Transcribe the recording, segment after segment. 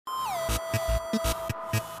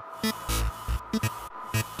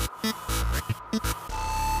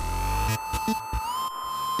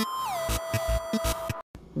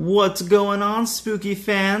What's going on, spooky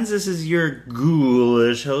fans? This is your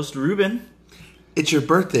ghoulish host, Ruben. It's your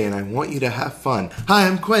birthday and I want you to have fun. Hi,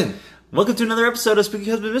 I'm Quinn. Welcome to another episode of Spooky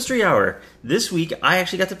Husband Mystery Hour. This week, I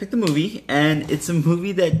actually got to pick the movie, and it's a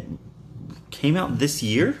movie that came out this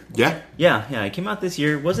year? Yeah? Yeah, it came out this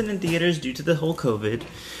year. It wasn't in theaters due to the whole COVID,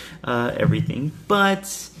 everything,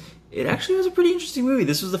 but it actually was a pretty interesting movie.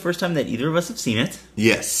 This was the first time that either of us have seen it.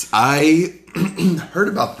 Yes, I heard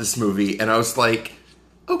about this movie and I was like,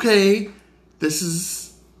 okay, this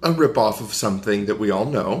is a ripoff of something that we all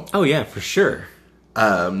know. Oh yeah, for sure.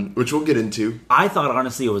 Which we'll get into. I thought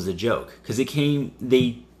honestly it was a joke because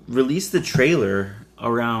they released the trailer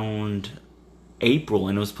around April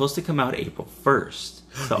and it was supposed to come out April 1st.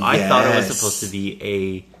 So I thought it was supposed to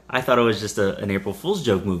be I thought it was just an April Fool's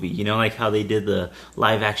joke movie. You know, like how they did the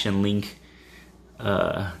live action Link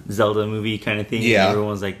Zelda movie kind of thing. Yeah. And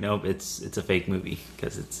everyone was like, nope, it's a fake movie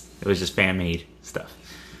because it was just fan made stuff.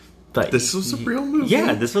 But this was a real movie.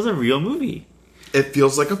 Yeah, this was a real movie. It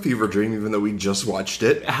feels like a fever dream, even though we just watched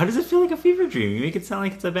it. How does it feel like a fever dream? You make it sound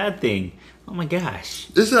like it's a bad thing. Oh my gosh.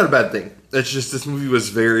 It's not a bad thing. It's just this movie was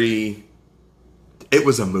very... It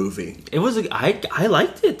was a movie. It was. I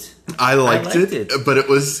liked it. I liked it, but it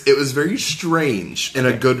was very strange in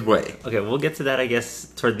a good way. Okay, we'll get to that, I guess,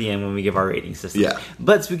 toward the end when we give our rating system. Yeah.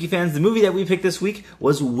 But, spooky fans, the movie that we picked this week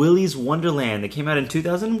was Willy's Wonderland. That came out in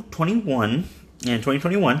 2021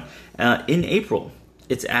 in April.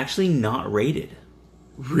 It's actually not rated.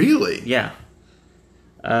 Really? Yeah.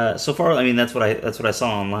 So far, I mean, that's what I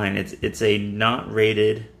saw online. It's a not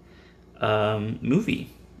rated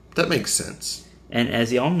movie. That makes sense. And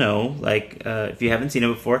as y'all know, like, if you haven't seen it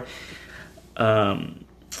before, actually,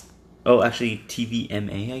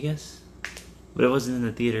 TVMA, I guess? But it wasn't in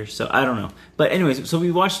the theater, so I don't know. But anyways, so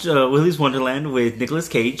we watched Willy's Wonderland with Nicolas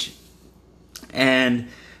Cage, and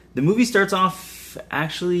the movie starts off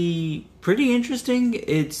actually pretty interesting.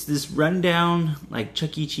 It's this rundown, like,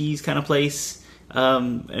 Chuck E. Cheese kind of place,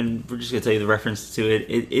 and we're just going to tell you the reference to it.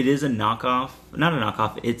 It is a knockoff. Not a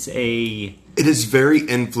knockoff, It is very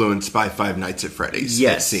influenced by Five Nights at Freddy's.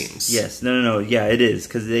 Yes, it seems. Yes, no. Yeah, it is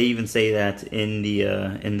because they even say that in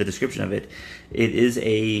the description of it. It is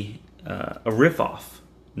a riff off,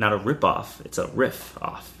 not a rip off. It's a riff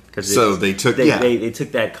off. So they took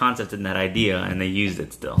that concept and that idea and they used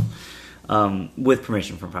it still, with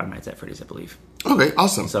permission from Five Nights at Freddy's, I believe. Okay,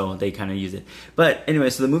 awesome. So they kind of use it. But anyway,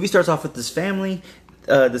 so the movie starts off with this family.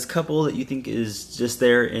 This couple that you think is just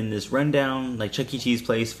there in this rundown, like Chuck E. Cheese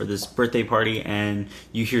place for this birthday party, and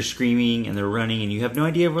you hear screaming and they're running, and you have no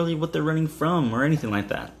idea really what they're running from or anything like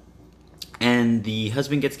that. And the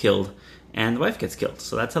husband gets killed, and the wife gets killed.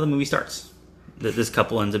 So that's how the movie starts. This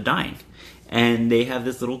couple ends up dying. And they have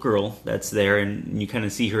this little girl that's there, and you kind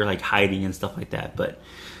of see her like hiding and stuff like that. But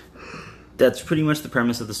that's pretty much the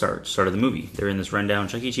premise of the start of the movie. They're in this rundown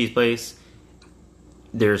Chuck E. Cheese place.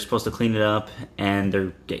 They're supposed to clean it up, and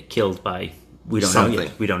they get killed by... We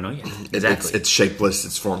don't know yet. Exactly. It's shapeless.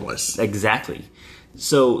 It's formless. Exactly.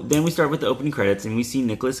 So then we start with the opening credits, and we see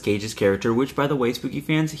Nicolas Cage's character, which, by the way, spooky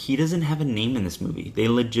fans, he doesn't have a name in this movie. They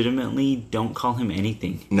legitimately don't call him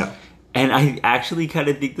anything. No. And I actually kind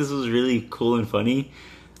of think this was really cool and funny.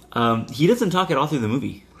 He doesn't talk at all through the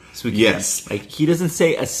movie. Spooky yes. Fans. Like, he doesn't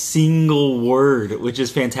say a single word, which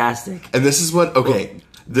is fantastic. And this is what... Okay...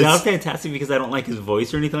 Well, not fantastic because I don't like his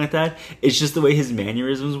voice or anything like that. It's just the way his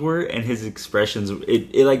mannerisms were and his expressions.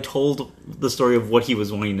 It like told the story of what he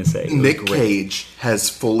was wanting to say. Nick Cage has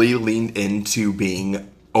fully leaned into being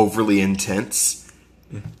overly intense.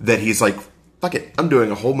 That he's like, fuck it, I'm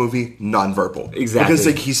doing a whole movie nonverbal. Exactly. Because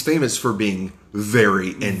like he's famous for being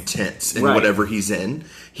very intense in whatever he's in.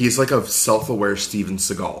 He's like a self-aware Steven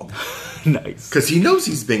Seagal. Nice. Because he knows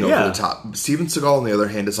he's being over the top. Steven Seagal, on the other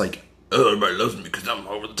hand, is like, oh, everybody loves me because I'm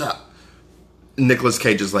over the top. Nicolas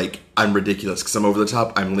Cage is like, I'm ridiculous because I'm over the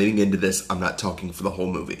top. I'm leaning into this. I'm not talking for the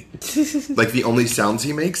whole movie. Like, the only sounds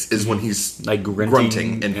he makes is when he's like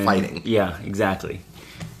grunting and fighting. Yeah, exactly.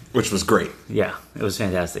 Which was great. Yeah, it was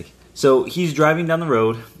fantastic. So he's driving down the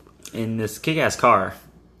road in this kick-ass car.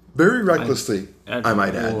 Very recklessly, I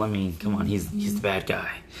might add. Well, I mean, come on, he's the bad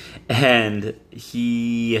guy. And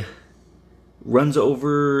he runs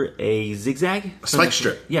over a zigzag? A spike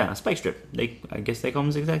strip. Yeah, a spike strip. I guess they call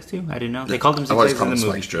them zigzags too? I didn't know. They called them zigzags in the movie.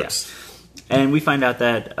 Spike strips. Yeah. And we find out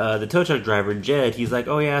that the tow truck driver, Jed, he's like,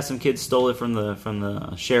 oh yeah, some kid stole it from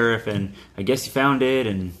the sheriff, and I guess he found it,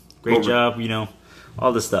 and great job,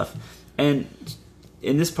 all this stuff. And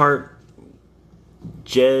in this part,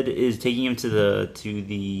 Jed is taking him to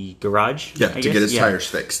the garage. Yeah, to get his tires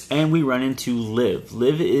fixed. And we run into Liv.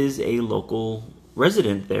 Liv is a local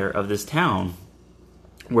resident there of this town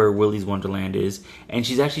where Willy's Wonderland is, and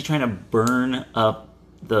she's actually trying to burn up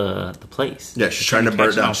the place. Yeah, she's trying to burn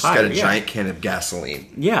it down. She's got a giant can of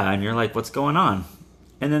gasoline. Yeah, and you're like, what's going on?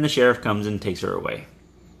 And then the sheriff comes and takes her away.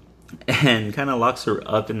 And kind of locks her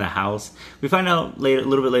up in the house. We find out a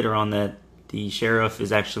little bit later on that the sheriff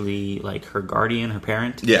is actually like her guardian, her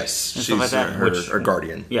parent. Yes, she's like that, her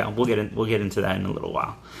guardian. Yeah, we'll get into that in a little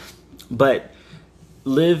while. But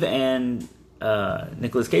Liv and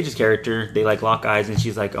Nicolas Cage's character, they like lock eyes, and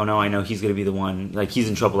she's like, "Oh no, I know he's gonna be the one. Like he's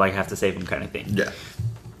in trouble. I have to save him," kind of thing. Yeah.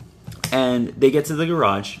 And they get to the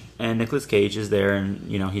garage, and Nicolas Cage is there, and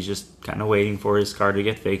he's just kind of waiting for his car to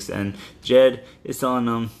get fixed. And Jed is telling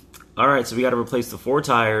them, "All right, so we got to replace the 4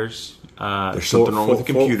 tires. There's something wrong with the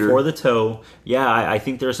computer for the tow. Yeah, I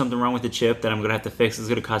think there's something wrong with the chip that I'm gonna have to fix. It's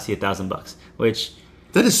gonna cost you $1,000, which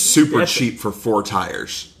that is super cheap for 4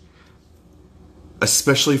 tires,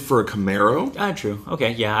 especially for a Camaro." True.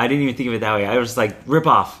 Okay, yeah, I didn't even think of it that way. I was like, rip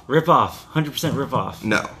off, 100% rip off.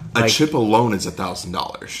 No, a chip alone is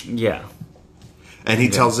 $1,000. Yeah. And he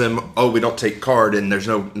tells them, "Oh, we don't take card, and there's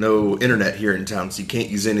no internet here in town, so you can't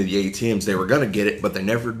use any of the ATMs. They were going to get it, but they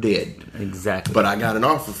never did. Exactly. But I got an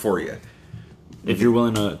offer for you. If you're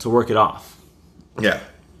willing to work it off." Yeah.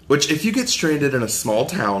 Which, if you get stranded in a small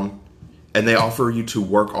town, and they offer you to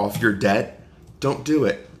work off your debt, don't do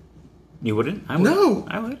it. You wouldn't? I would. No.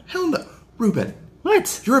 I would. Hell no. Ruben.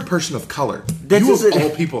 What? You're a person of color. You of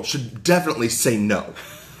all people should definitely say no.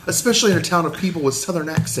 Especially in a town of people with southern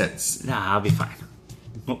accents. Nah, I'll be fine.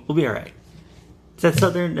 We'll be all right. It's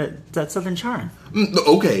that southern charm.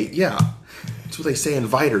 Okay, yeah. That's what they say in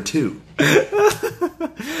Viter, too.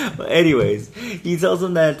 Anyways, he tells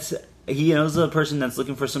them that he knows a person that's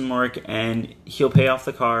looking for some work, and he'll pay off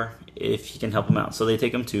the car if he can help him out. So they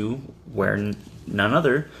take him to where none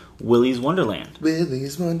other, Willy's Wonderland.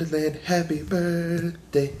 Willy's Wonderland, happy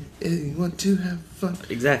birthday, you want to have fun.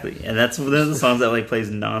 Exactly, and that's one of the songs that like plays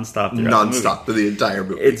nonstop through the entire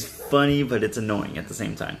movie. It's funny, but it's annoying at the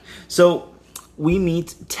same time. So we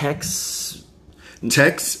meet Tex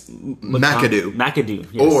McAdoo. McAdoo,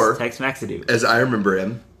 yes, or Tex McAdoo, as I remember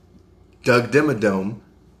him, Doug Dimmadome,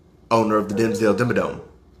 owner of the Dimsdale Dimmadome.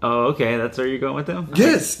 Oh, okay, that's where you're going with him?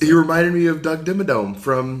 Yes, he reminded me of Doug Dimmadome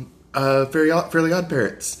from Fairly Odd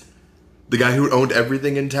Parents. The guy who owned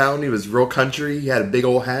everything in town. He was real country. He had a big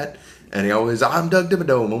old hat. And he always, "I'm Doug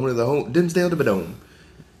Dimmadome, owner of the Dimsdale Dimmadome."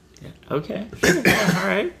 Yeah, okay. All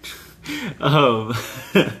right.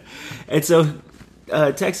 And so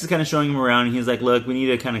Tex is kind of showing him around, and he's like, "Look, we need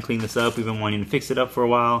to kind of clean this up. We've been wanting to fix it up for a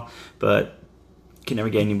while, but can never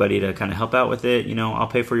get anybody to kind of help out with it. I'll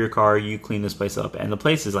pay for your car. You clean this place up." And the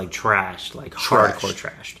place is like trashed, like hardcore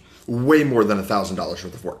trashed. Way more than $1,000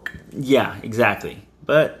 worth of work. Yeah, exactly.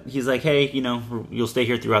 But he's like, "Hey, you'll stay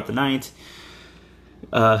here throughout the night.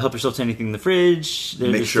 Help yourself to anything in the fridge.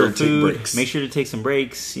 Make sure to take breaks. Make sure to take some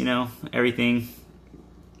breaks. Everything.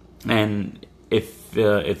 And if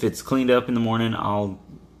it's cleaned up in the morning, I'll,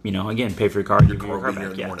 again, pay for your car. Your car will be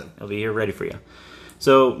here in the morning. It'll be here ready for you."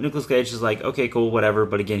 So Nicolas Cage is like, "Okay, cool, whatever."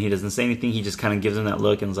 But again, he doesn't say anything. He just kind of gives him that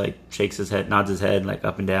look and like shakes his head, nods his head like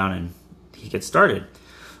up and down, and he gets started.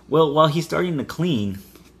 Well, while he's starting to clean,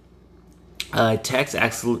 Tex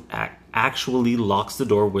actually locks the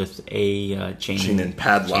door with a chain and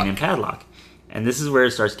padlock. And this is where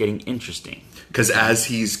it starts getting interesting. Because as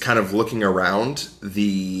he's kind of looking around,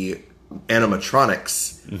 the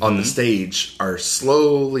animatronics on the stage are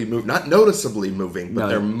slowly moving. Not noticeably moving, but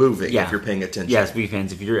they're moving if you're paying attention. Yes, big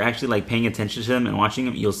fans. If you're actually like paying attention to them and watching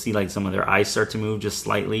them, you'll see like some of their eyes start to move just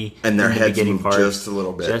slightly. And their heads move just a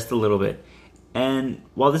little bit. Just a little bit. And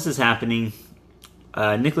while this is happening,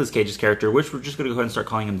 Nicolas Cage's character, which we're just going to go ahead and start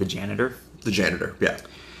calling him the janitor. The janitor, yeah.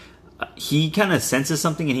 He kind of senses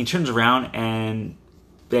something, and he turns around, and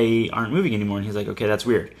they aren't moving anymore. And he's like, "Okay, that's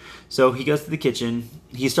weird." So he goes to the kitchen.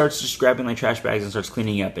 He starts just grabbing like trash bags and starts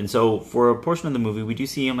cleaning up. And so for a portion of the movie, we do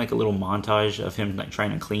see him like a little montage of him like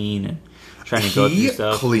trying to clean and trying to go through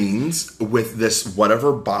stuff. He cleans with this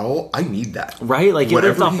whatever bottle. I need that. Right? Like it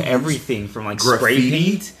ripped off everything from like graffiti, spray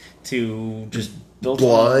paint to just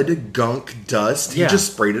blood, gunk, dust. He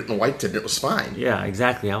just sprayed it and wiped it and it was fine. Yeah,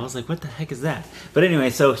 exactly. I was like, what the heck is that? But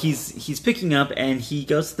anyway, so he's picking up and he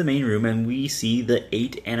goes to the main room and we see the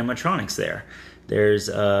 8 animatronics there. There's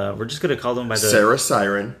we're just gonna call them by the Sarah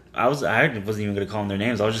Siren. I wasn't even gonna call them their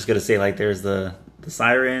names. I was just gonna say like there's the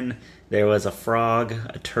siren, there was a frog,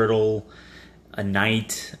 a turtle, a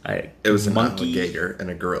knight, it was monkey, an alligator,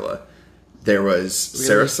 and a gorilla. There was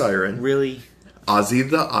Sarah Siren. Really? Ozzy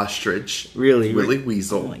the ostrich. Really? Willie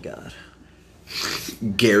Weasel. Oh my god.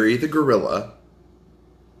 Gary the gorilla.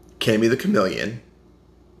 Cammy the chameleon.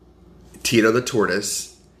 Tito the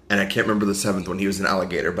tortoise. And I can't remember the seventh one. He was an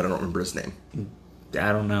alligator, but I don't remember his name.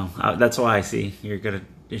 I don't know. That's why I see.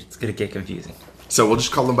 It's gonna get confusing. So we'll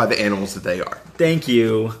just call them by the animals that they are. Thank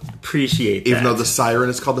you. Appreciate that. Even though the siren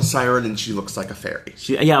is called the siren and she looks like a fairy.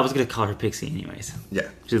 I was going to call her Pixie anyways. Yeah.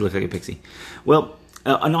 She looks like a pixie. Well,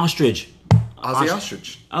 an ostrich. Ozzy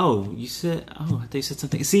Ostrich. Oh, you said... Oh, I thought you said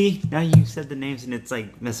something. See, now you said the names and it's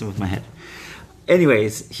like messing with my head.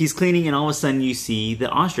 Anyways, he's cleaning and all of a sudden you see the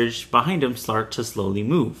ostrich behind him start to slowly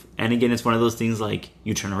move. And again, it's one of those things like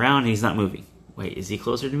you turn around and he's not moving. Wait, is he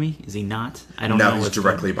closer to me? Is he not? I don't know. Now he's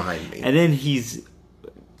directly behind me. And then he's...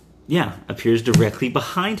 Yeah, appears directly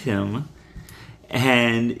behind him.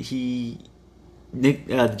 And Nick,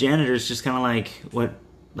 the janitor's just kind of like, what?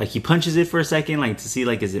 Like, he punches it for a second, like, to see,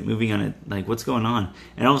 like, is it moving on it? Like, what's going on?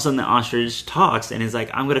 And all of a sudden, the ostrich talks and is like,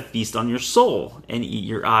 I'm going to feast on your soul and eat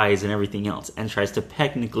your eyes and everything else. And tries to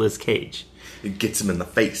peck Nicolas Cage. It gets him in the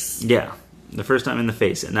face. Yeah, the first time in the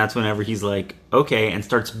face. And that's whenever he's like, okay, and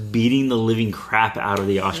starts beating the living crap out of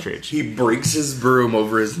the ostrich. He breaks his broom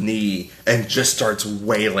over his knee and just starts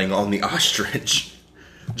wailing on the ostrich.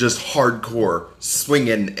 Just hardcore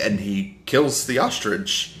swinging, and he kills the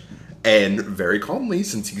ostrich. And very calmly,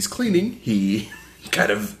 since he's cleaning, he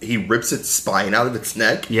rips its spine out of its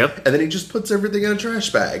neck. Yep. And then he just puts everything in a trash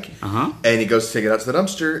bag. Uh-huh. And he goes to take it out to the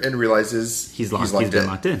dumpster and realizes he's been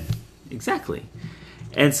locked in. Exactly.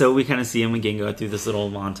 And so we kind of see him again go through this little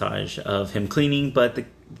montage of him cleaning, but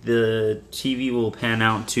the TV will pan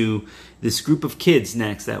out to this group of kids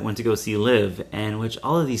next that went to go see Liv, and which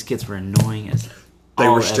all of these kids were annoying as they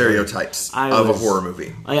were stereotypes of a horror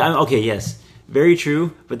movie. Okay, yes. Very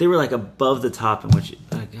true, but they were like above the top in which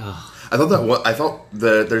I thought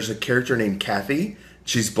there's a character named Kathy.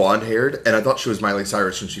 She's blonde haired, and I thought she was Miley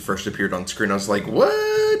Cyrus when she first appeared on screen. I was like, "What?"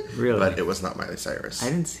 Really? But it was not Miley Cyrus. I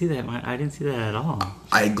didn't see that. I didn't see that at all.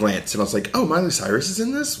 I glanced and I was like, "Oh, Miley Cyrus is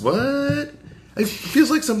in this? What?" It feels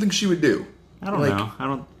like something she would do. I don't know. I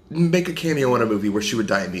don't make a cameo in a movie where she would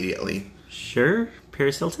die immediately. Sure,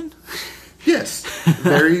 Paris Hilton. Yes,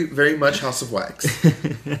 very, very much House of Wax.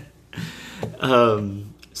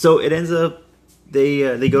 So it ends up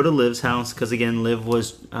they go to Liv's house because again Liv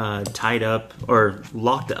was tied up or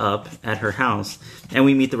locked up at her house, and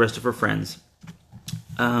we meet the rest of her friends.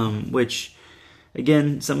 Which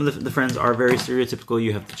again, some of the friends are very stereotypical.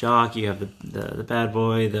 You have the jock, you have the bad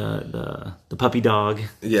boy, the puppy dog.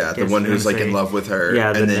 Yeah, the one who's like in love with her. Yeah,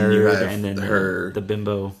 and the then nerd, you have and then her the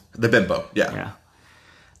bimbo. The bimbo, yeah. Yeah.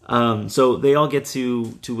 So they all get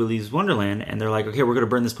to Willy's Wonderland, and they're like, okay, we're going to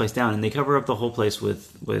burn this place down. And they cover up the whole place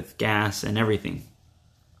with gas and everything.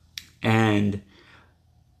 And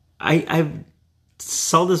I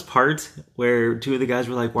saw this part where two of the guys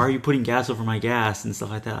were like, why are you putting gas over my gas and stuff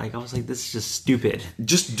like that? Like, I was like, this is just stupid.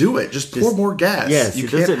 Just do it. Just pour more gas. Yes,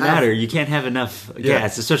 it doesn't matter. You can't have enough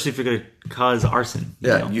gas, especially if you're going to cause arson.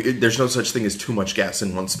 There's no such thing as too much gas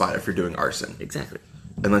in one spot if you're doing arson. Exactly.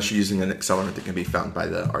 Unless you're using an accelerant that can be found by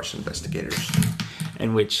the arson investigators.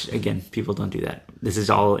 And which, again, people don't do that. This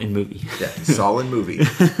is all in movie. Yeah, it's all in movie.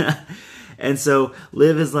 And so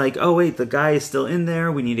Liv is like, oh, wait, the guy is still in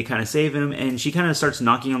there. We need to kind of save him. And she kind of starts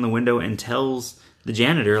knocking on the window and tells the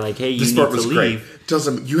janitor, like, hey, you need to leave. Great. Tells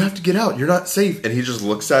him, you have to get out. You're not safe. And he just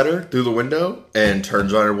looks at her through the window and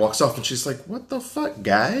turns on her and walks off. And she's like, what the fuck,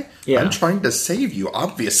 guy? Yeah. I'm trying to save you.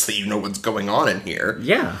 Obviously, you know what's going on in here.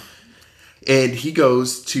 Yeah. And he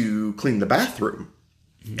goes to clean the bathroom.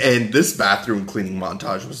 And this bathroom cleaning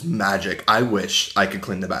montage was magic. I wish I could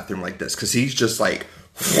clean the bathroom like this. Because he's just like,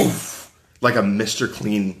 whoosh, like a Mr.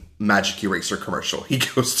 Clean Magic Eraser commercial. He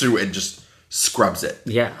goes through and just scrubs it.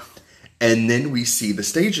 Yeah. And then we see the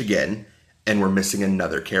stage again. And we're missing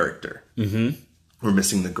another character. Mm-hmm. We're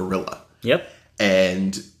missing the gorilla. Yep.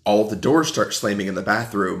 And all the doors start slamming in the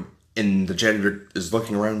bathroom. And the janitor is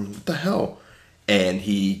looking around. What the hell? And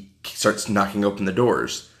he starts knocking open the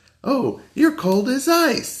doors. Oh, you're cold as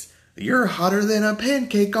ice. You're hotter than a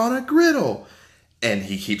pancake on a griddle. And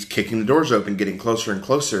he keeps kicking the doors open, getting closer and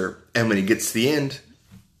closer. And when he gets to the end,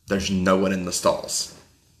 there's no one in the stalls.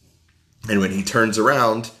 And when he turns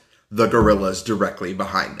around, the gorilla's directly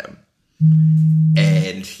behind him.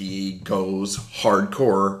 And he goes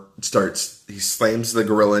hardcore, he slams the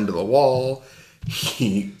gorilla into the wall,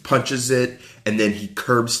 he punches it, and then he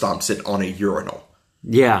curb stomps it on a urinal.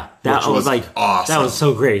 Yeah, that was like awesome. That was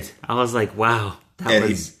so great. I was like, wow.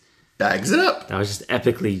 He bags it up. That was just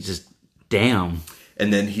epically just damn.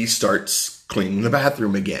 And then he starts cleaning the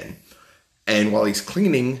bathroom again. And while he's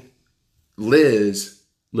cleaning, Liv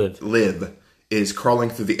is crawling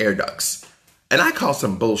through the air ducts. And I call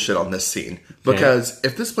some bullshit on this scene. Because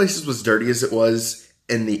if this place is as dirty as it was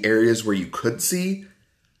in the areas where you could see,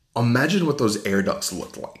 imagine what those air ducts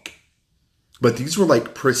looked like. But these were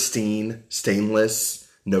like pristine, stainless,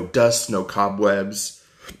 no dust, no cobwebs.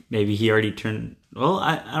 Maybe he already turned... Well,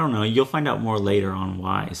 I don't know. You'll find out more later on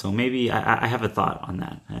why. So maybe I have a thought on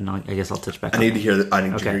that. And I guess I'll touch back on that. I need to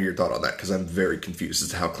hear your thought on that because I'm very confused as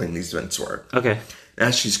to how clean these vents were. Okay.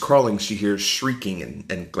 As she's crawling, she hears shrieking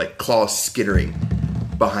and like claws skittering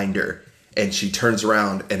behind her. And she turns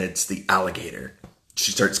around and it's the alligator.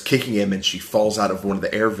 She starts kicking him and she falls out of one of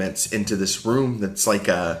the air vents into this room that's like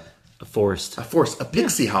a forest. A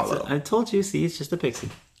pixie hollow. I told you, see, it's just a pixie.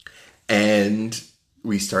 And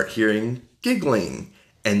we start hearing giggling.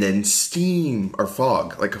 And then steam or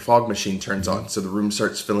fog, like a fog machine turns on. So the room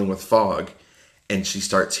starts filling with fog. And she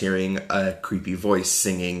starts hearing a creepy voice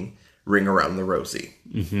singing Ring Around the Rosie.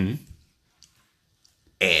 Mm-hmm.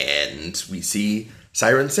 And we see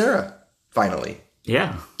Siren Sarah, finally.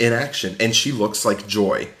 Yeah. In action. And she looks like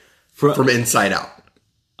Joy from Inside Out.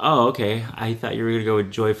 Oh, okay. I thought you were going to go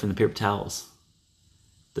with Joy from the paper towels.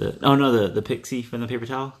 The pixie from the paper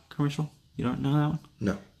towel commercial. You don't know that one?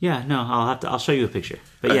 No. Yeah, no. I'll show you a picture.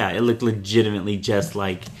 But yeah, it looked legitimately just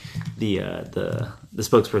like the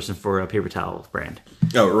spokesperson for a paper towel brand.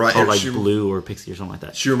 Oh, right. Or like Blue or Pixie or something like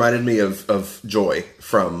that. She reminded me of Joy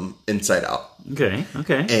from Inside Out. Okay.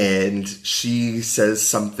 And she says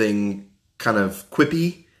something kind of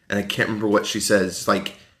quippy, and I can't remember what she says,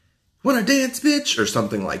 like, "Wanna dance, bitch?" or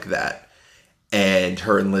something like that. And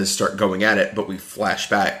her and Liz start going at it, but we flash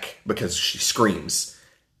back because she screams,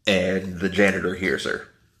 and the janitor hears her.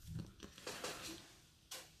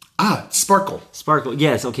 Sparkle. Sparkle,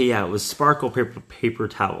 yes, okay, yeah, it was Sparkle paper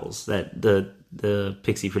towels that the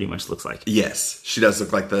pixie pretty much looks like. Yes, she does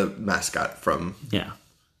look like the mascot from... Yeah.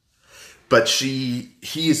 But he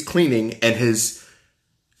is cleaning, and his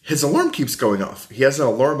alarm keeps going off. He has an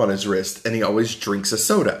alarm on his wrist, and he always drinks a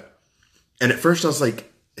soda. And at first I was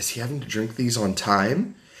like, is he having to drink these on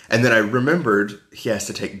time? And then I remembered he has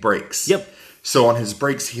to take breaks. Yep. So on his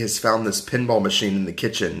breaks, he has found this pinball machine in the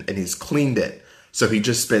kitchen, and he's cleaned it. So he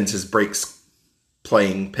just spends his breaks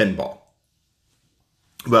playing pinball.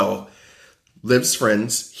 Well, Liv's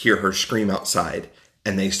friends hear her scream outside,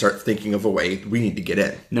 and they start thinking of a way, we need to get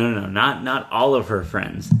in. No, not all of her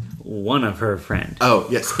friends. One of her friends. Oh,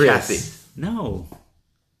 yes, Chris. Kathy. No.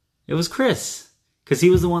 It was Chris. Because he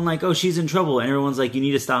was the one like, oh, she's in trouble. And everyone's like, you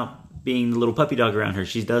need to stop being the little puppy dog around her.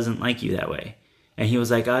 She doesn't like you that way. And he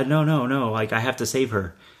was like, no. Like, I have to save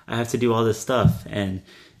her. I have to do all this stuff. And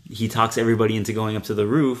he talks everybody into going up to the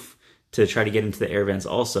roof to try to get into the air vents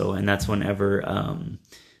also. And that's whenever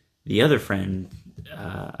the other friend,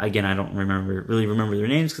 again, I don't really remember their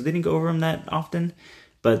names because they didn't go over them that often.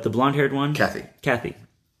 But the blonde-haired one. Kathy.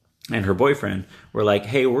 And her boyfriend were like,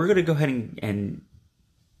 hey, we're going to go ahead and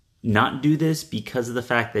not do this because of the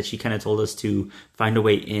fact that she kind of told us to find a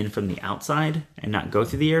way in from the outside and not go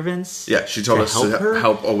through the air vents. Yeah, she told us to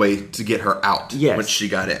help a way to get her out when she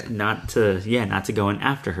got in. Not to go in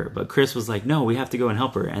after her. But Chris was like, no, we have to go and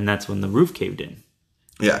help her. And that's when the roof caved in.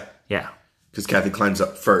 Yeah. Yeah. Because Kathy climbs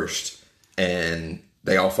up first and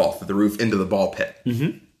they all fall through the roof into the ball pit.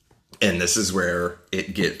 Mm-hmm. And this is where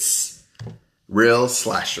it gets real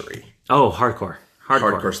slashery. Oh, hardcore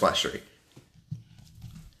slashery.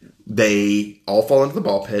 They all fall into the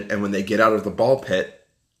ball pit, and when they get out of the ball pit,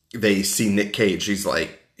 they see Nick Cage. He's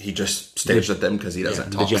like, he just stares at them because he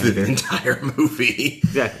doesn't talk through the entire movie.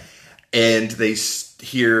 Exactly. And they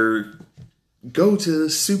hear, go to the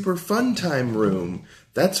super fun time room.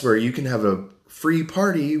 That's where you can have a free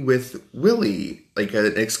party with Willie, like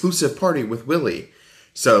an exclusive party with Willie.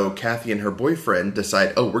 So Kathy and her boyfriend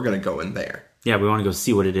decide, we're going to go in there. Yeah, we want to go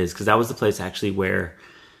see what it is, because that was the place actually where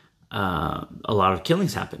a lot of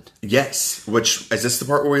killings happened. Yes. Which, is this the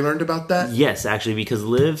part where we learned about that? Yes, actually, because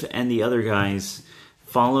Liv and the other guys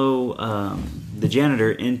follow the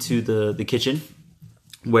janitor into the kitchen,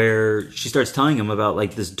 where she starts telling him about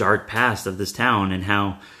like this dark past of this town and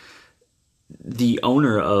how the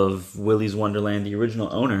owner of Willy's Wonderland, the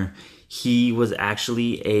original owner, he was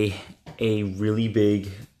actually a really big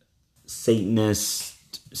Satanist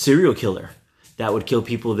serial killer that would kill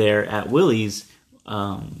people there at Willy's,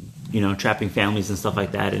 trapping families and stuff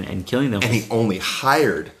like that and killing them. And he only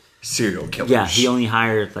hired serial killers. Yeah, he only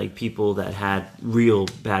hired like people that had real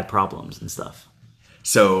bad problems and stuff.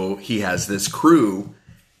 So he has this crew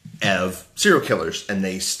of serial killers, and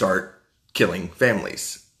they start killing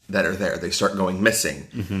families that are there. They start going missing.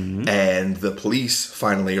 Mm-hmm. And the police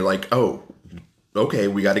finally are like, oh, okay,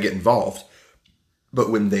 we got to get involved. But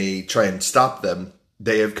when they try and stop them,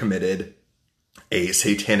 they have committed a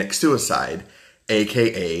satanic suicide,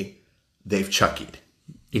 a.k.a. they've Chuckied.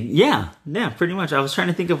 Yeah, pretty much. I was trying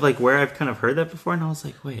to think of like where I've kind of heard that before, and I was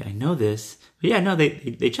like, wait, I know this. But yeah, no, they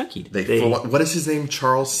Chuckied. What is his name?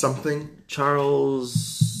 Charles something?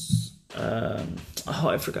 Charles...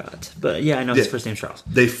 I forgot. But yeah, I know his first name's Charles.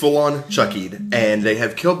 They full on Chuckied, and they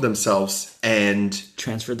have killed themselves and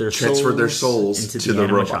transferred their souls into the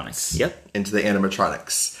animatronics. Robots. Yep. Into the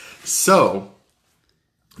animatronics. So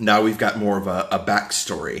now we've got more of a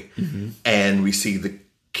backstory, and we see the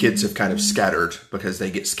kids have kind of scattered because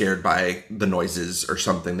they get scared by the noises or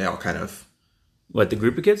something. They all kind of... What, the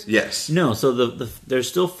group of kids? Yes. No, so there's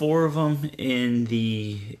still 4 of them in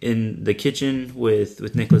the kitchen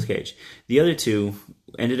with Nicolas Cage. The other 2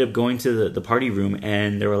 ended up going to the party room,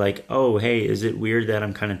 and they were like, "Oh, hey, is it weird that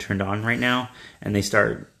I'm kind of turned on right now?" And they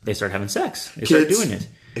start having sex. They start doing it.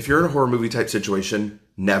 If you're in a horror movie type situation,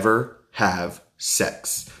 never have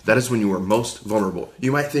sex. That is when you are most vulnerable.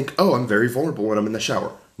 You might think, "Oh, I'm very vulnerable when I'm in the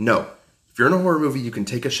shower." No. If you're in a horror movie, you can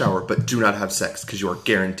take a shower, but do not have sex because you are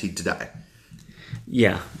guaranteed to die.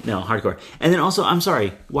 Yeah, no, hardcore. And then also, I'm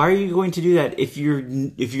sorry, why are you going to do that if you're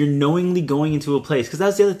knowingly going into a place? Because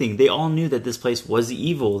that's the other thing. They all knew that this place was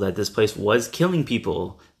evil, that this place was killing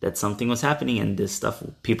people, that something was happening, and this stuff,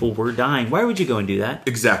 people were dying. Why would you go and do that?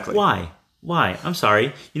 Exactly. Why? I'm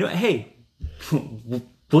sorry. You know, hey,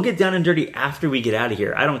 we'll get down and dirty after we get out of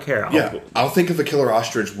here. I don't care. I'll think of a killer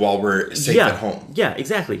ostrich while we're safe at home. Yeah,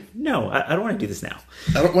 exactly. No, I don't want to do this now.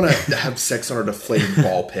 I don't want to have sex on a deflated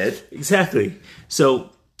ball pit. Exactly. So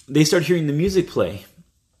they start hearing the music play,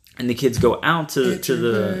 and the kids go out to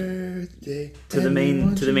the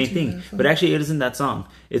main thing. But actually, it isn't that song.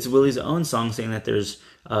 It's Willie's own song saying that there's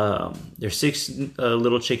 6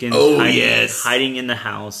 little chickens hiding in the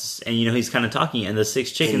house, and he's kind of talking, and the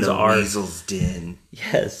 6 chickens are weasel's den.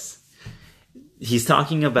 Yes, he's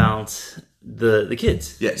talking about the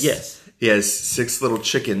kids. Yes. He has 6 little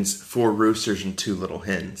chickens, 4 roosters, and 2 little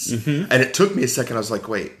hens. And it took me a second. I was like,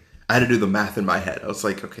 wait. I had to do the math in my head. I was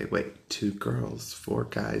like, okay, wait. 2 girls, 4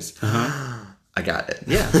 guys. I got it.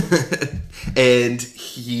 Yeah. And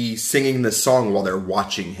he's singing this song while they're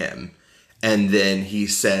watching him. And then he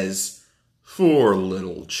says, 4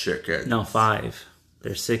 little chickens. No, 5.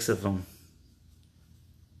 There's 6 of them.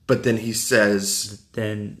 But then he says...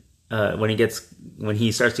 Then when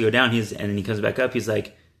he starts to go down, and he comes back up, he's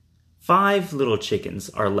like, 5 little chickens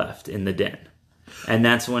are left in the den. And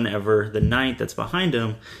that's whenever the knight that's behind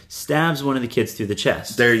him stabs one of the kids through the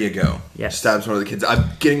chest. There you go. Yes. Stabs one of the kids. I'm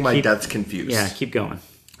getting my deaths confused. Yeah, keep going.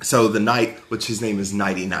 So the knight, which his name is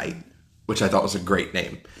Nighty Night, which I thought was a great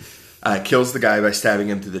name, kills the guy by stabbing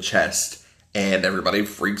him through the chest. And everybody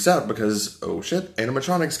freaks out because, oh shit,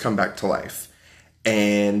 animatronics come back to life.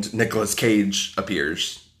 And Nicolas Cage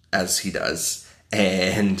appears, as he does,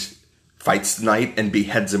 and fights the knight and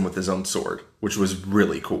beheads him with his own sword, which was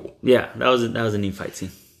really cool. Yeah, that was a neat fight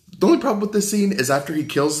scene. The only problem with this scene is after he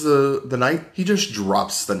kills the knight, he just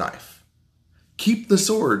drops the knife. Keep the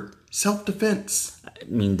sword. Self-defense. I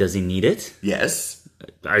mean, does he need it? Yes.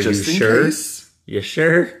 Are you sure? You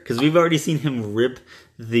sure? Because we've already seen him rip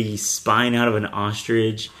the spine out of an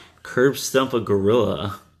ostrich, curb stump a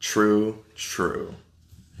gorilla. True.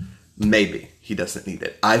 Maybe he doesn't need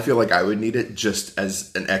it. I feel like I would need it just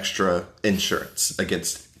as an extra insurance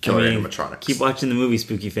against killer animatronics. Keep watching the movie,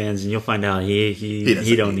 Spooky fans, and you'll find out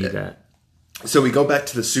he don't need that. So we go back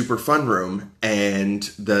to the super fun room, and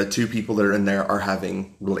the 2 people that are in there are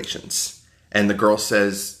having relations. And the girl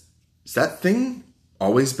says, "Is that thing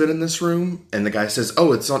always been in this room?" And the guy says,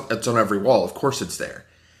 "Oh, it's on every wall. Of course it's there."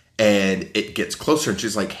 And it gets closer, and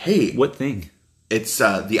she's like, "Hey, what thing?" It's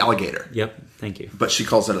the alligator. Yep, thank you. But she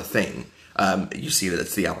calls it a thing. You see that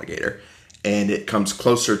it's the alligator. And it comes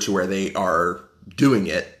closer to where they are doing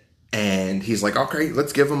it. And he's like, okay,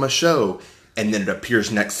 let's give them a show. And then it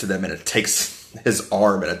appears next to them, and it takes his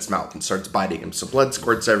arm in its mouth and starts biting him. So blood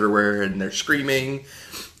squirts everywhere, and they're screaming.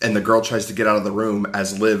 And the girl tries to get out of the room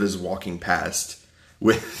as Liv is walking past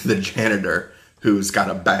with the janitor, who's got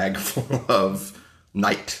a bag full of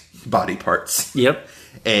night body parts. Yep.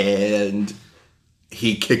 And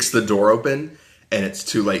he kicks the door open, and it's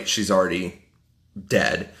too late. She's already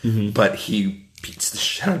dead. But he beats the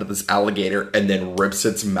shit out of this alligator and then rips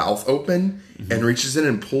its mouth open and reaches in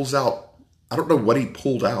and pulls out. I don't know what he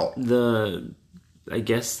pulled out. I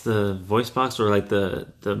guess the voice box, or like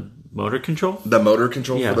the motor control? The motor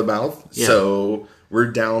control for the mouth. Yeah. So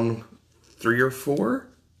we're down 3 or 4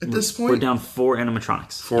 at this point? We're down 4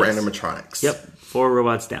 animatronics. 4 animatronics. Yep. 4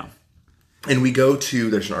 robots down. And we go to,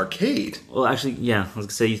 there's an arcade. Well, actually, yeah, I was going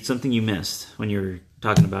to say something you missed when you were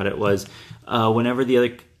talking about it was whenever the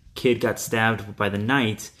other kid got stabbed by the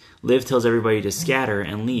knight, Liv tells everybody to scatter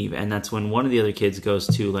and leave, and that's when one of the other kids goes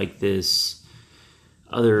to like this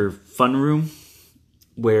other fun room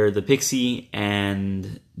where the pixie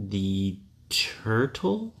and the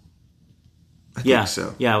turtle. I think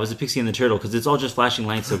so. Yeah, it was the pixie and the turtle because it's all just flashing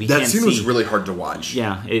lights, so he that can't see. That scene was really hard to watch.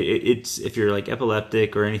 Yeah, it's if you're like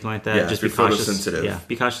epileptic or anything like that, just be cautious. Photosensitive. Yeah,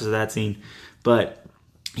 be cautious of that scene. But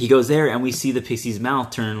he goes there, and we see the pixie's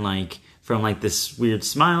mouth turn like from like this weird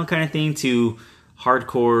smile kind of thing to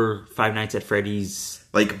hardcore Five Nights at Freddy's.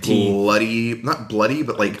 Like bloody, not bloody,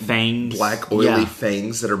 but like fangs, black oily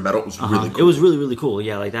fangs that are metal. It was really cool. It was really, really cool.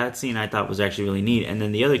 Yeah, like that scene I thought was actually really neat. And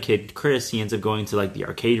then the other kid, Chris, he ends up going to like the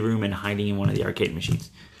arcade room and hiding in one of the arcade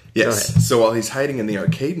machines. Yes. So while he's hiding in the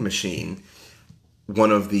arcade machine,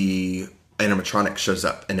 one of the animatronics shows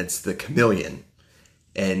up, and it's the chameleon.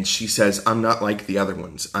 And she says, "I'm not like the other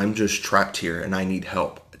ones. I'm just trapped here, and I need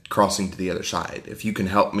help crossing to the other side. If you can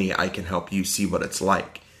help me, I can help you see what it's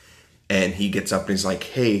like." And he gets up and he's like,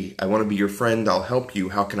 "Hey, I want to be your friend. I'll help you.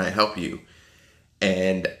 How can I help you?"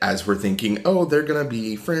 And as we're thinking, oh, they're going to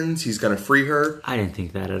be friends. He's going to free her. I didn't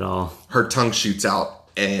think that at all. Her tongue shoots out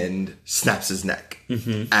and snaps his neck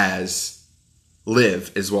as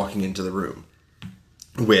Liv is walking into the room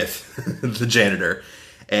with the janitor.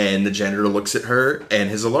 And the janitor looks at her and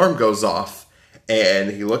his alarm goes off.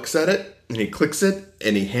 And he looks at it and he clicks it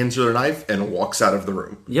and he hands her the knife and walks out of the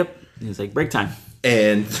room. Yep. He's like, break time.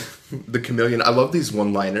 And the chameleon, I love these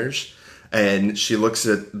one-liners. And she looks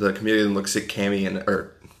at the chameleon, looks at Cammy,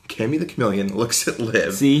 or Cammy the chameleon looks at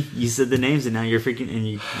Liv. See, you said the names, and now you're freaking and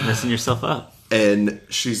you're messing yourself up. And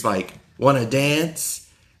she's like, "Want to dance?"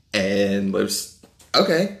 And Liv's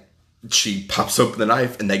okay. She pops open the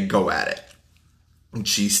knife, and they go at it. And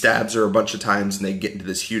she stabs her a bunch of times, and they get into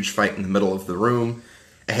this huge fight in the middle of the room.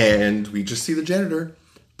 And we just see the janitor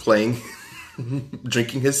playing.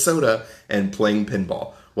 Drinking his soda and playing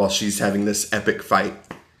pinball while she's having this epic fight.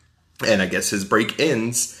 And I guess his break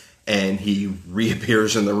ends and he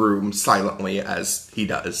reappears in the room silently as he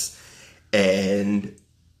does and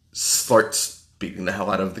starts beating the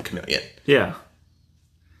hell out of the chameleon. Yeah.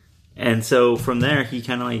 And so from there he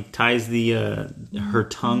kind of like ties the her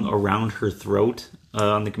tongue around her throat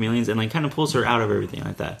on the chameleons and like kind of pulls her out of everything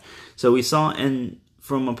like that. So we saw, and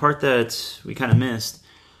from a part that we kind of missed,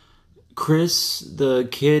 Chris, the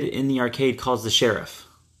kid in the arcade, calls the sheriff,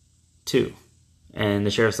 too. And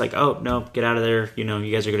the sheriff's like, "Oh, no, get out of there. You know,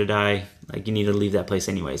 you guys are going to die. Like, you need to leave that place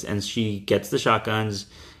anyways." And she gets the shotguns,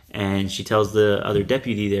 and she tells the other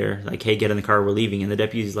deputy there, like, "Hey, get in the car, we're leaving." And the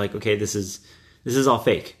deputy's like, "Okay, this is all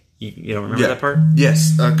fake." You don't remember that part?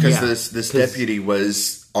 Yes, because this deputy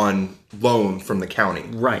was on loan from the county.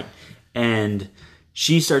 Right. And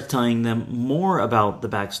she starts telling them more about the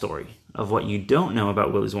backstory of what you don't know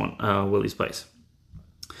about Willie's place.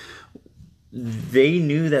 They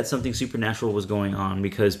knew that something supernatural was going on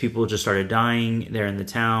because people just started dying there in the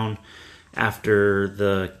town after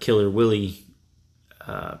the killer Willie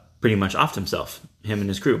pretty much offed himself, him and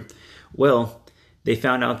his crew. Well, they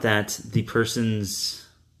found out that the person's,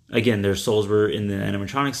 again, their souls were in the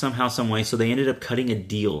animatronics somehow, some way, so they ended up cutting a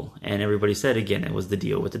deal, and everybody said, again, it was the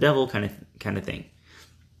deal with the devil kind of thing.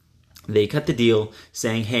 They cut the deal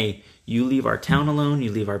saying, "Hey, you leave our town alone,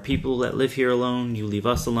 you leave our people that live here alone, you leave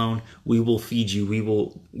us alone, we will feed you, we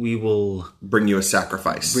will bring you a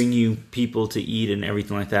sacrifice. Bring you people to eat and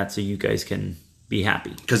everything like that so you guys can be happy."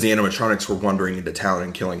 Because the animatronics were wandering into town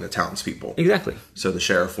and killing the townspeople. Exactly. So the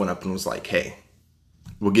sheriff went up and was like, "Hey,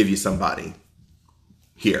 we'll give you somebody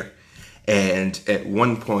here." And at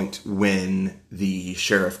one point when the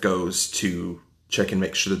sheriff goes to check and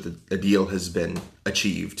make sure that the deal has been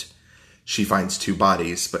achieved, she finds 2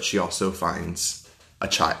 bodies, but she also finds a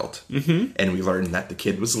child. Mm-hmm. And we learn that the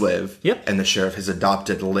kid was Liv. Yep. And the sheriff has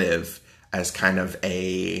adopted Liv as kind of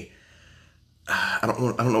a, I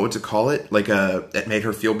don't know what to call it. Like it made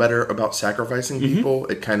her feel better about sacrificing people.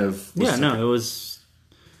 It kind of was it was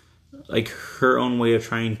like her own way of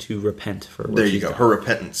trying to repent for what there you go. Done. Her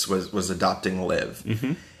repentance was adopting Liv.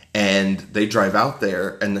 Mm-hmm. And they drive out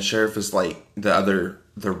there, and the sheriff is like, the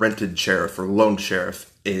rented sheriff or lone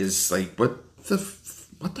sheriff is like, what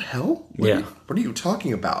the hell? What are you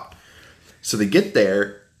talking about? So they get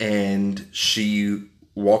there, and she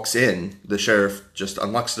walks in. The sheriff just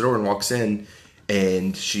unlocks the door and walks in,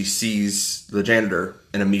 and she sees the janitor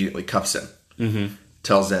and immediately cuffs him. Mm-hmm.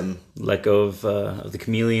 Tells him, "Let go of the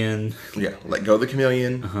chameleon." Yeah, let go of the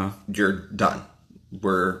chameleon. Uh-huh. You're done.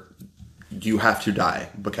 You have to die,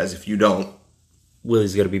 because if you don't,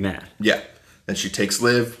 Willie's going to be mad. Yeah. Then she takes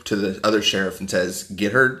Liv to the other sheriff and says,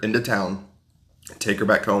 "Get her into town, take her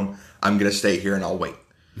back home. I'm going to stay here and I'll wait.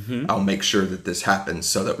 Mm-hmm. I'll make sure that this happens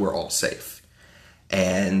so that we're all safe."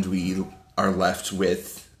 and we are left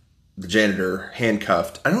with the janitor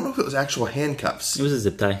handcuffed. I don't know if it was actual handcuffs. It was a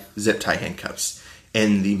zip tie. Zip tie handcuffs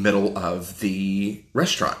in the middle of the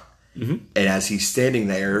restaurant. Mm-hmm. And as he's sitting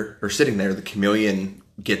there, the chameleon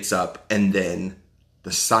gets up, and then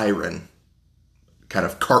the siren kind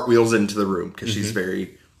of cartwheels into the room because she's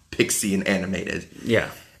very pixie and animated. Yeah.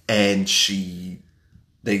 And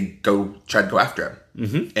they try to go after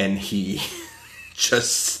him. And he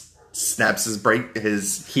just snaps his brake.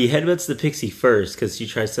 He headbutts the pixie first because she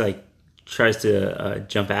tries to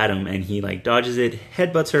jump at him, and he dodges it,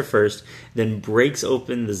 headbutts her first, then breaks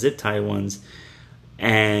open the zip tie ones,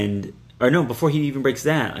 before he even breaks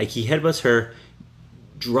that, he headbutts her,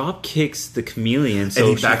 drop kicks the chameleon, and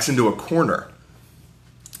he backs into a corner.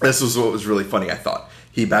 This was what was really funny, I thought.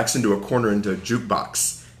 He backs into a corner into a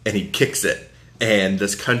jukebox, and he kicks it, and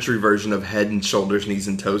this country version of Head and Shoulders, Knees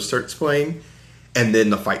and Toes starts playing, and then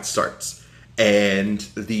the fight starts. And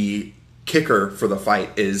the kicker for the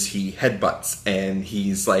fight is he headbutts, and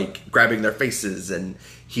he's grabbing their faces, and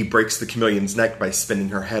he breaks the chameleon's neck by spinning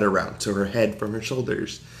her head around, so her head from her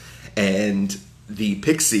shoulders. And the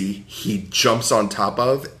pixie, he jumps on top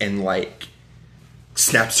of and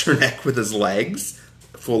snaps her neck with his legs,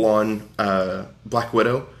 full on Black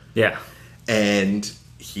Widow. Yeah. And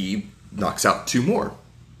he knocks out 2 more.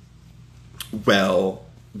 Well,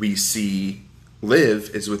 we see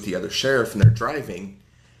Liv is with the other sheriff, and they're driving,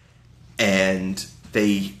 and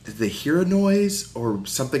they hear a noise or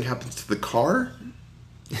something happens to the car.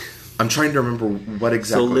 I'm trying to remember what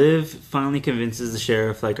exactly. So Liv finally convinces the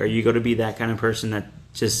sheriff, are you going to be that kind of person that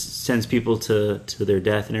just sends people to their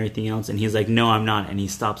death and everything else? And he's like, no, I'm not. And he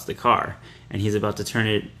stops the car, and he's about to turn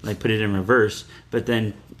it, put it in reverse. But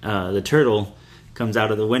then the turtle comes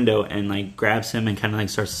out of the window and grabs him and kind of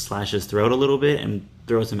starts to slash his throat a little bit and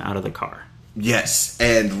throws him out of the car. Yes,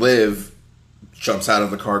 and Liv jumps out of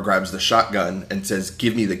the car, grabs the shotgun, and says,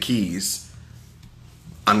 give me the keys.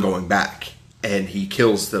 I'm going back. And he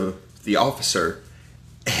kills the officer,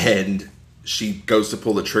 and she goes to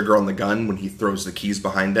pull the trigger on the gun when he throws the keys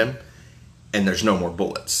behind him, and there's no more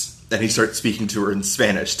bullets. And he starts speaking to her in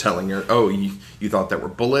Spanish, telling her, oh, you thought there were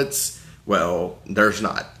bullets? Well, there's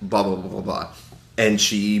not. Blah, blah, blah, blah, blah. And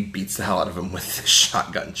she beats the hell out of him with the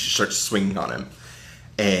shotgun. She starts swinging on him.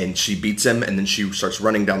 And she beats him, and then she starts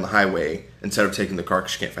running down the highway instead of taking the car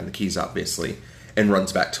because she can't find the keys, obviously, and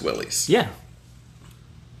runs back to Willie's. Yeah.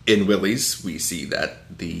 In Willie's, we see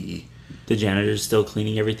that the janitor's still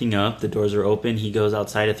cleaning everything up. The doors are open. He goes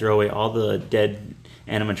outside to throw away all the dead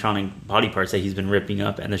animatronic body parts that he's been ripping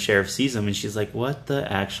up, and the sheriff sees him, and she's like, what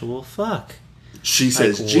the actual fuck? She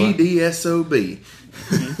says, GDSOB.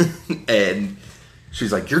 Mm-hmm. And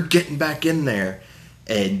she's like, you're getting back in there.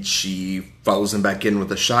 And she follows him back in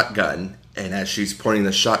with a shotgun, and as she's pointing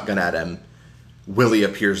the shotgun at him, Willie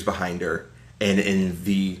appears behind her, and in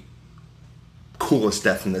the coolest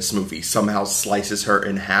death in this movie, somehow slices her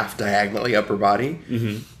in half diagonally up her body.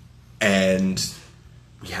 Mm-hmm. And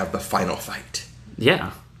we have the final fight.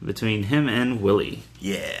 Yeah, between him and Willie.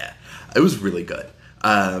 Yeah, it was really good.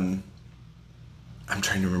 I'm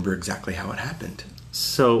trying to remember exactly how it happened.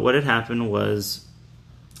 So what had happened was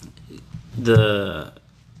the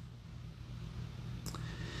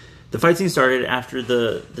fight scene started after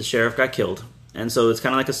the sheriff got killed, and so it's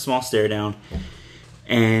kind of like a small stare down,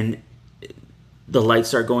 and the lights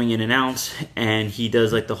start going in and out, and he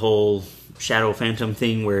does the whole shadow phantom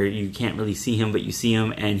thing where you can't really see him, but you see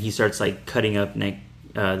him, and he starts cutting up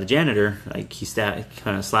the janitor. He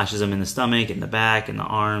kind of slashes him in the stomach, and the back, and the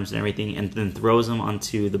arms, and everything, and then throws him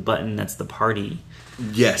onto the button that's the party.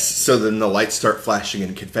 Yes, so then the lights start flashing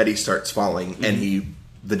and confetti starts falling, mm-hmm. and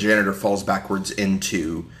the janitor falls backwards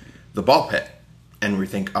into the ball pit. And we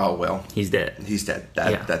think, oh, well. He's dead. He's dead.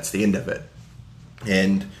 That's the end of it.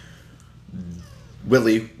 And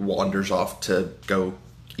Willie wanders off to go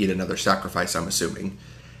eat another sacrifice, I'm assuming.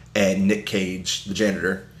 And Nick Cage, the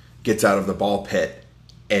janitor, gets out of the ball pit,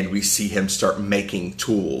 and we see him start making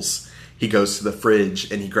tools. He goes to the fridge,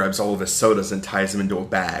 and he grabs all of his sodas and ties them into a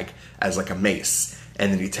bag as a mace.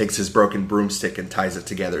 And then he takes his broken broomstick and ties it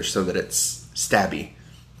together so that it's stabby.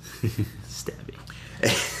 Stabby.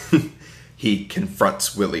 He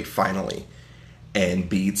confronts Willie finally and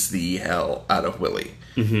beats the hell out of Willie.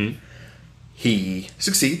 Mm-hmm. He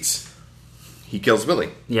succeeds. He kills Willie.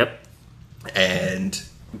 Yep. And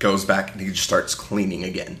goes back and he just starts cleaning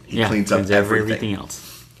again. He cleans up everything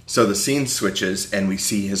else. So the scene switches and we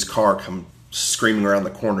see his car come screaming around the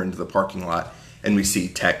corner into the parking lot, and we see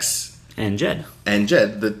Tex and Jed,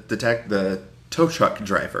 the tow truck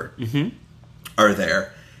driver, mm-hmm. are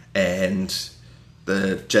there, and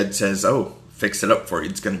the Jed says, "Oh, fix it up for you.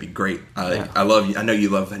 It's going to be great. Yeah. I know you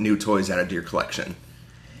love new toys added to your collection.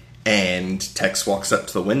 And Tex walks up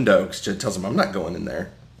to the window because Jed tells him, I'm not going in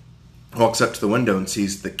there. Walks up to the window and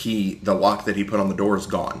sees the lock that he put on the door is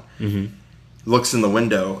gone. Mm-hmm. Looks in the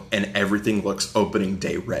window and everything looks opening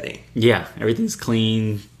day ready. Yeah, everything's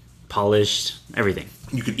clean, polished, everything.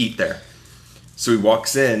 You could eat there. So he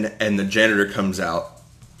walks in and the janitor comes out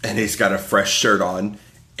and he's got a fresh shirt on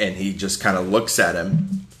and he just kind of looks at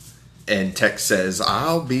him and Tex says,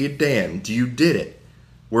 I'll be damned. You did it.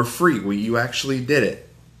 We're free. You actually did it.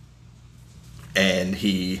 And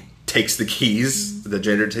he takes the keys. The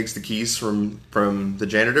janitor takes the keys from the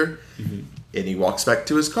janitor and he walks back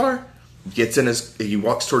to his car. He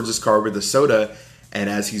walks towards his car with a soda and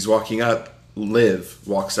as he's walking up, Liv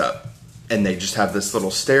walks up and they just have this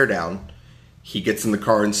little stare down. He gets in the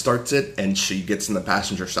car and starts it, and she gets in the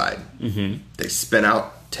passenger side. Mm-hmm. They spin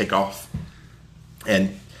out, take off.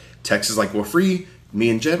 And Tex is like, we're free.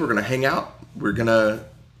 Me and Jed, we're going to hang out. I'm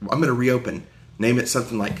going to reopen. Name it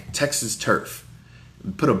something like Texas Turf.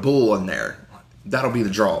 Put a bull in there. That'll be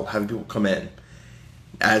the draw. Have people come in.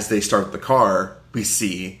 As they start the car, we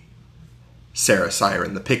see Sarah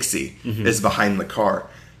Siren, the pixie, is behind the car.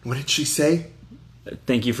 What did she say?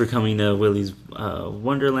 Thank you for coming to Willy's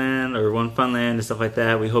Wonderland or One Funland and stuff like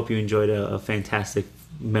that. We hope you enjoyed a fantastic,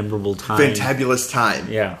 memorable time. Fantabulous time.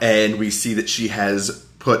 Yeah. And we see that she has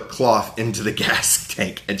put cloth into the gas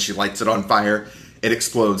tank and she lights it on fire. It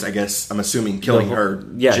explodes, I guess, I'm assuming, killing her,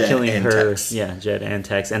 Jed and Tex. Yeah, Jed and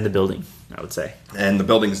Tex, and the building, I would say. And the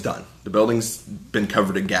building's done. The building's been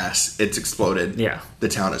covered in gas. It's exploded. Yeah. The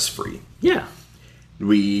town is free. Yeah.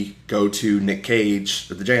 We go to Nick Cage,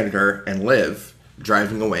 the janitor, and Liv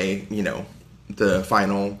driving away, the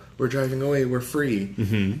final, we're driving away, we're free.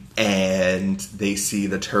 Mm-hmm. And they see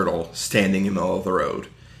the turtle standing in the middle of the road.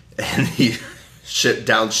 And he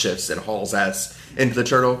downshifts and hauls ass into the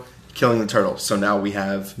turtle, killing the turtle. So now we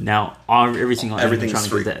have... Now every single everything's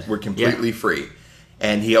free. Dead. We're completely free.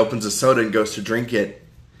 And he opens a soda and goes to drink it.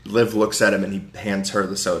 Liv looks at him and he hands her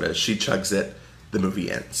the soda. She chugs it. The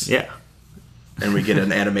movie ends. Yeah. And we get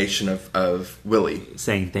an animation of Willy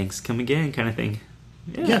saying thanks, come again, kind of thing.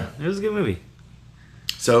 Yeah, it was a good movie.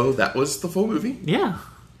 So that was the full movie? Yeah.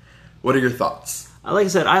 What are your thoughts? Like I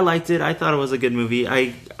said, I liked it. I thought it was a good movie.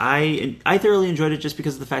 I thoroughly enjoyed it just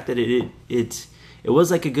because of the fact that it was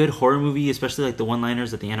like a good horror movie, especially like the one-liners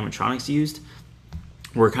that the animatronics used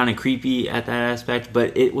were kind of creepy at that aspect,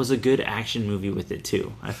 but it was a good action movie with it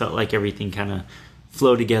too. I felt like everything kind of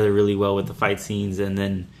flowed together really well with the fight scenes, and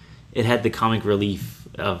then it had the comic relief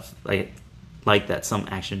of like that some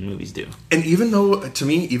action movies do. And even though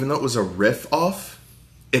it was a riff off,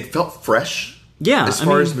 it felt fresh. Yeah. As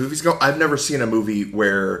far as movies go, I've never seen a movie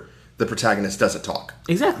where the protagonist doesn't talk.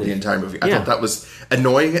 Exactly. The entire movie. I thought that was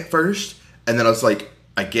annoying at first, and then I was like,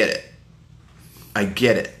 I get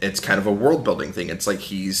it. It's kind of a world building thing. It's like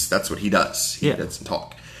that's what he does. He doesn't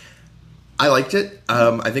talk. I liked it.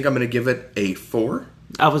 I think I'm going to give it a 4.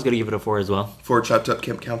 I was going to give it a 4 as well. 4 chopped up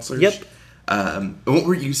camp counselors. Yep.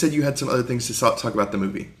 You said you had some other things to talk about the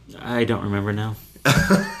movie. I don't remember now.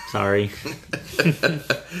 Sorry.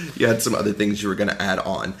 You had some other things you were going to add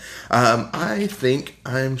on. I think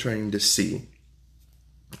I'm trying to see.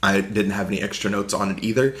 I didn't have any extra notes on it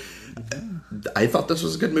either. I thought this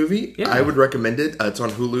was a good movie. Yeah. I would recommend it. It's on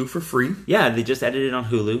Hulu for free. Yeah, they just added it on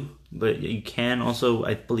Hulu, but you can also,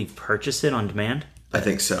 I believe, purchase it on demand. I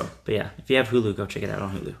think so. But yeah, if you have Hulu, go check it out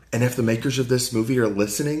on Hulu. And if the makers of this movie are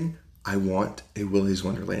listening, I want a Willy's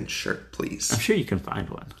Wonderland shirt, please. I'm sure you can find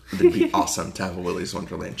one. It'd be awesome to have a Willy's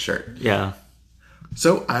Wonderland shirt. Yeah.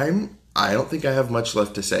 So I don't think I have much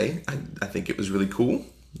left to say. I think it was really cool.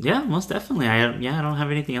 Yeah, most definitely. I don't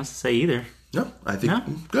have anything else to say either. No, I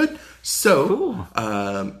think good. So, cool.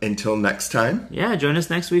 Until next time. Yeah, join us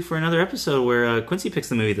next week for another episode where Quincy picks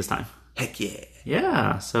the movie this time. Heck yeah.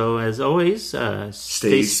 Yeah, so as always,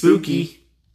 stay spooky.